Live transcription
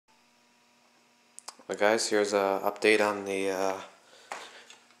But guys, here's a update on the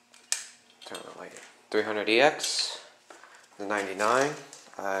turn the light, 300EX, the 99.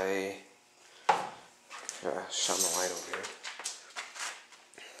 Shine the light over here.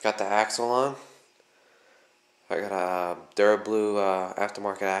 Got the axle on. I got a Durablu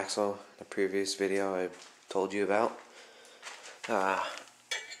aftermarket axle. The previous video I told you about.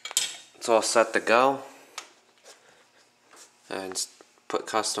 It's all set to go. And put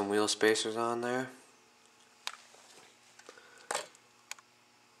custom wheel spacers on there.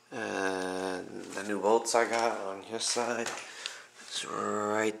 And the new bolts I got on this side is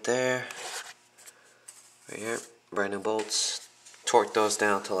right there. Right here. Brand new bolts. Torque those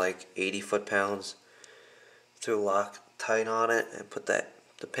down to like 80 foot-pounds. Threw Loctite on it and put the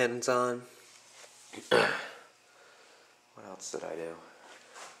pins on. What else did I do?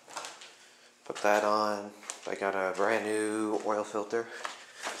 Put that on. I got a brand new oil filter.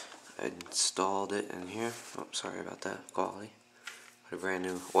 I installed it in here. Oh, sorry about that quality. Put a brand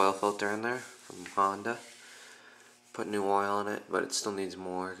new oil filter in there from Honda. Put new oil in it, but it still needs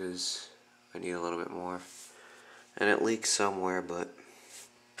more because I need a little bit more. And it leaks somewhere, but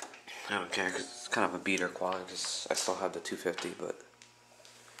I don't care because it's kind of a beater quality because I still have the 250, but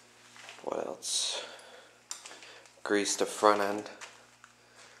what else? Greased the front end.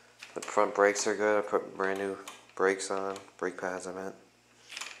 The front brakes are good. I put brand new brakes on, brake pads I meant.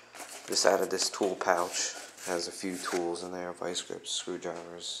 Just added this tool pouch. Has a few tools in there, vice grips,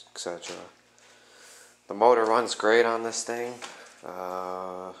 screwdrivers, etc. The motor runs great on this thing.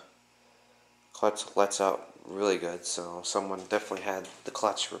 Clutch lets out really good, so someone definitely had the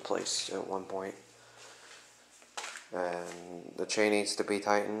clutch replaced at one point. And the chain needs to be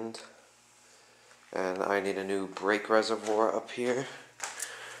tightened. And I need a new brake reservoir up here.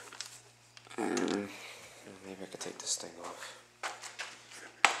 Maybe I could take this thing off.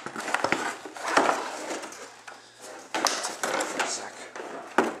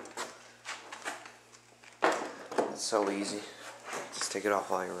 So easy. Just take it off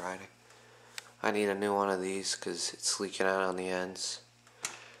while you're riding. I need a new one of these because it's leaking out on the ends.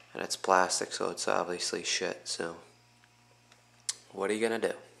 And it's plastic, so it's obviously shit. So, what are you going to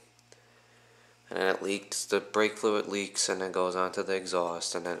do? And then it leaks, the brake fluid leaks, and then goes onto the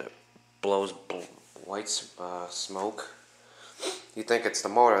exhaust, and then it blows white smoke. You think it's the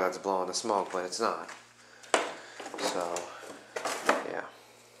motor that's blowing the smoke, but it's not. So, yeah.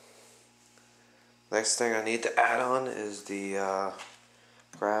 Next thing I need to add on is the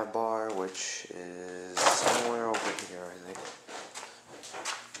grab bar, which is somewhere over here, I think.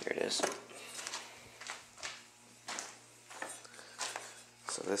 Here it is.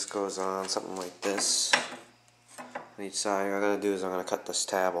 So this goes on something like this on each side. What I'm going to do is I'm going to cut this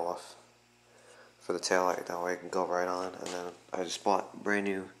tab off for the taillight, that way I can go right on. And then I just bought brand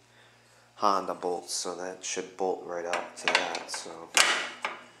new Honda bolts, so that should bolt right up to that. So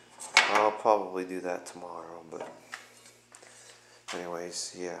I'll probably do that tomorrow, but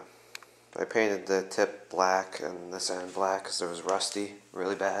anyways, yeah. I painted the tip black and this end black because it was rusty,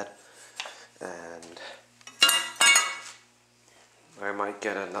 really bad. And I might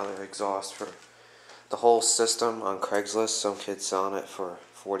get another exhaust for the whole system on Craigslist. Some kid's selling it for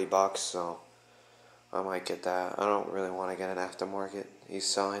 $40, so I might get that. I don't really want to get an aftermarket. He's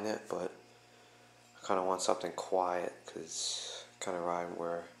selling it, but I kind of want something quiet because I kind of ride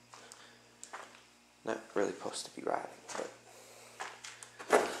where not really supposed to be riding, but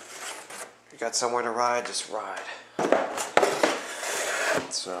if you got somewhere to ride, just ride.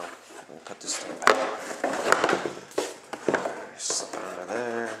 So I'm gonna put this thing back on. Slip it under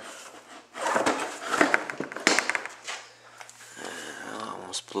there. I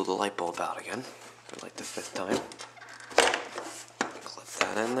almost blew the light bulb out again for like the 5th time. Clip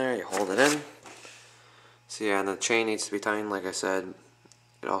that in there, you hold it in. So yeah, and the chain needs to be tightened, like I said.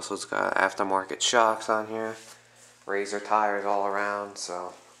 It also's got aftermarket shocks on here, Razor tires all around,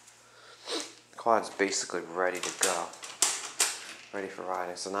 so the quad's basically ready to go, ready for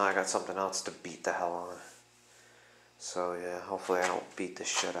riding. So now I got something else to beat the hell on. So yeah, hopefully I don't beat the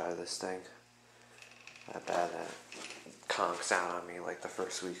shit out of this thing. I bet that conks out on me like the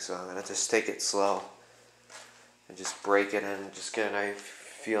first week, so I'm gonna just take it slow and just break it in and just get a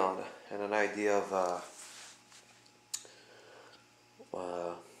feel and an idea of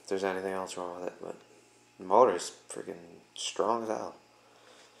if there's anything else wrong with it. But the motor's freaking strong as hell.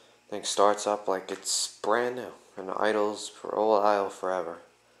 Thing starts up like it's brand new and idles for idle forever,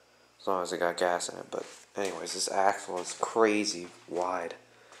 as long as it got gas in it. But anyways, this axle is crazy wide.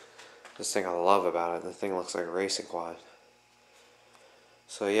 This thing I love about it. The thing looks like a racing quad.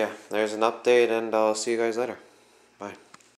 So yeah, there's an update, and I'll see you guys later. Bye.